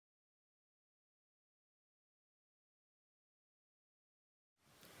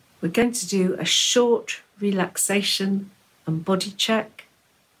We're going to do a short relaxation and body check.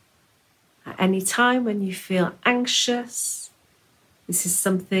 At any time when you feel anxious, this is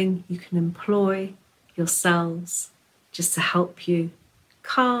something you can employ yourselves just to help you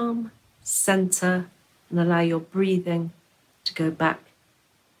calm, center, and allow your breathing to go back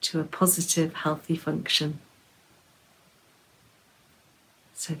to a positive, healthy function.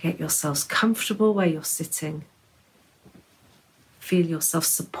 So get yourselves comfortable where you're sitting. Feel yourself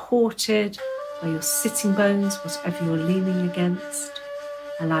supported by your sitting bones, whatever you're leaning against.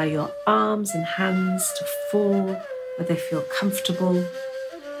 Allow your arms and hands to fall where they feel comfortable.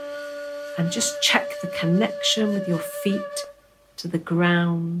 And just check the connection with your feet to the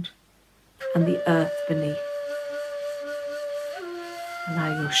ground and the earth beneath.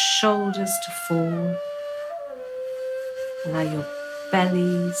 Allow your shoulders to fall. Allow your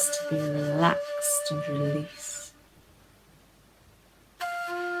bellies to be relaxed and released.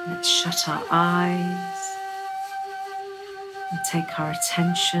 Let's shut our eyes and take our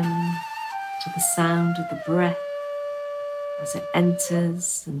attention to the sound of the breath as it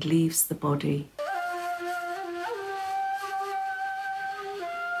enters and leaves the body.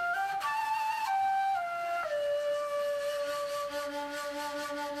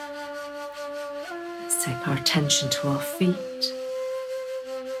 Let's take our attention to our feet,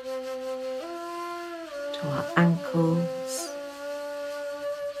 to our ankles,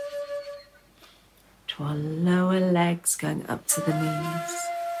 to our lower legs going up to the knees,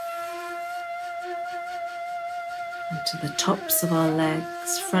 and to the tops of our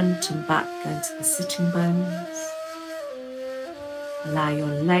legs, front and back going to the sitting bones. Allow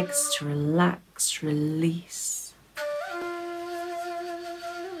your legs to relax, release.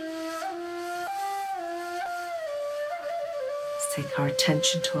 Let's take our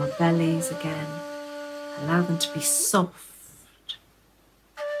attention to our bellies again. Allow them to be soft,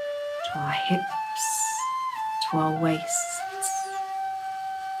 to our hips, to our waists.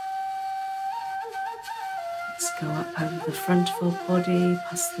 Let's go up over the front of our body,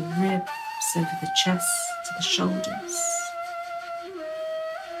 past the ribs, over the chest, to the shoulders,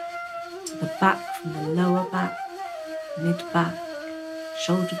 to the back, from the lower back, mid-back,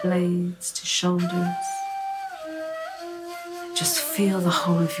 shoulder blades to shoulders. Just feel the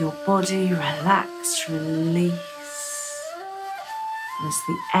whole of your body relax, release. As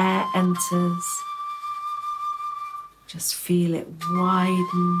the air enters, just feel it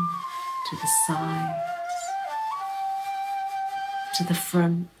widen to the sides, to the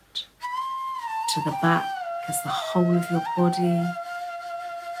front, to the back, as the whole of your body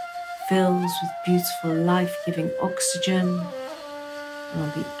fills with beautiful life-giving oxygen. And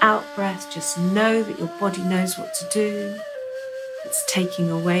on the out-breath, just know that your body knows what to do. It's taking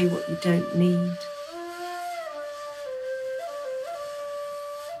away what you don't need.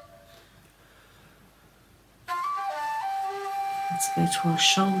 Let's go to our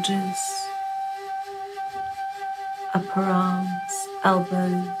shoulders, upper arms,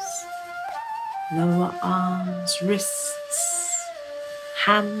 elbows, lower arms, wrists,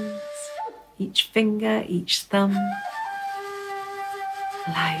 hands, each finger, each thumb.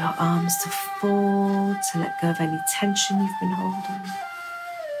 Allow your arms to fall, to let go of any tension you've been holding.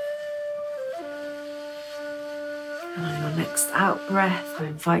 And on your next out breath, I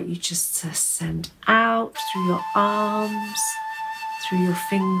invite you just to send out through your arms, through your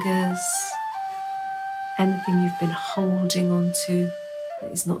fingers, anything you've been holding onto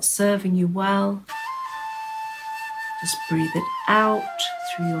that is not serving you well. Just breathe it out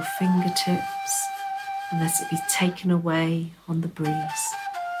through your fingertips and let it be taken away on the breeze.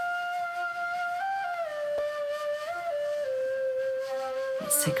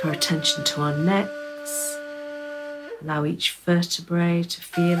 Let's take our attention to our necks. Allow each vertebrae to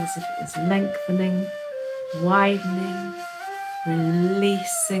feel as if it is lengthening, widening,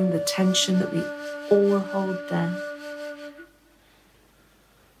 releasing the tension that we all hold there.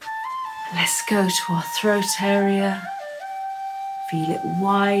 Let's go to our throat area. Feel it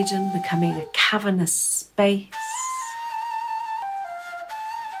widen, becoming a cavernous space.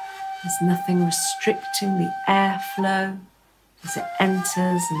 There's nothing restricting the airflow as it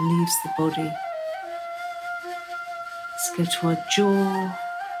enters and leaves the body. Let's go to our jaw.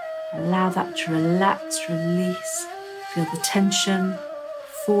 Allow that to relax, release. Feel the tension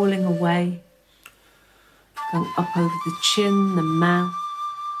falling away. Going up over the chin, the mouth,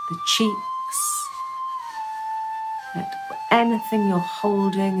 the cheeks. Let anything you're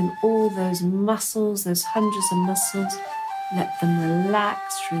holding and all those muscles, those hundreds of muscles, let them relax,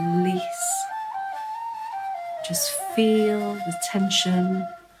 release. Just feel the tension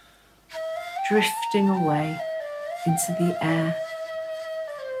drifting away into the air.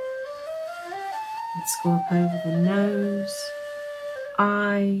 Let's go up over the nose,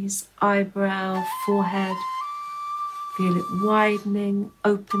 eyes, eyebrow, forehead. Feel it widening,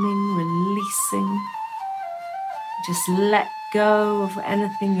 opening, releasing. Just let go of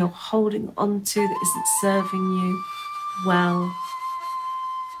anything you're holding onto that isn't serving you well.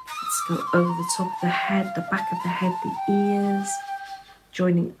 Let's go over the top of the head, the back of the head, the ears,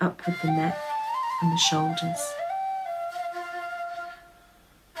 joining up with the neck and the shoulders.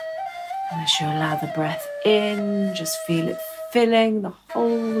 And as you allow the breath in, just feel it filling the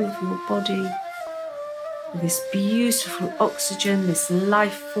whole of your body with this beautiful oxygen, this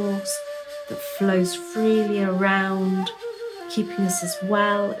life force that flows freely around, keeping us as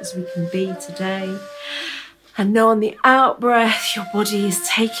well as we can be today. And know on the out breath, your body is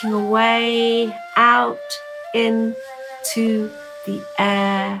taking away, out, into the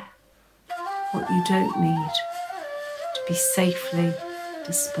air, what you don't need to be safely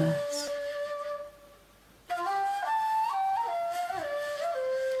dispersed.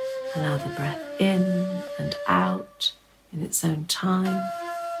 Allow the breath in and out in its own time.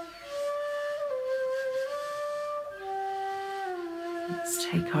 Let's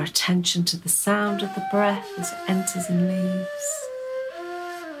take our attention to the sound of the breath as it enters and leaves.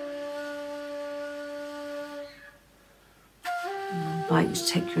 And I invite you to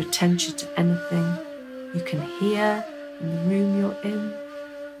take your attention to anything you can hear in the room you're in.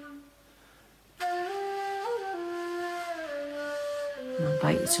 And I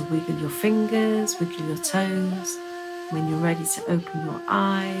invite you to wiggle your fingers, wiggle your toes. When you're ready to open your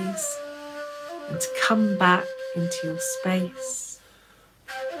eyes and to come back into your space.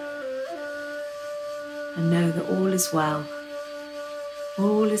 And know that all is well.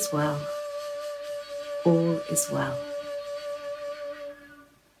 All is well. All is well.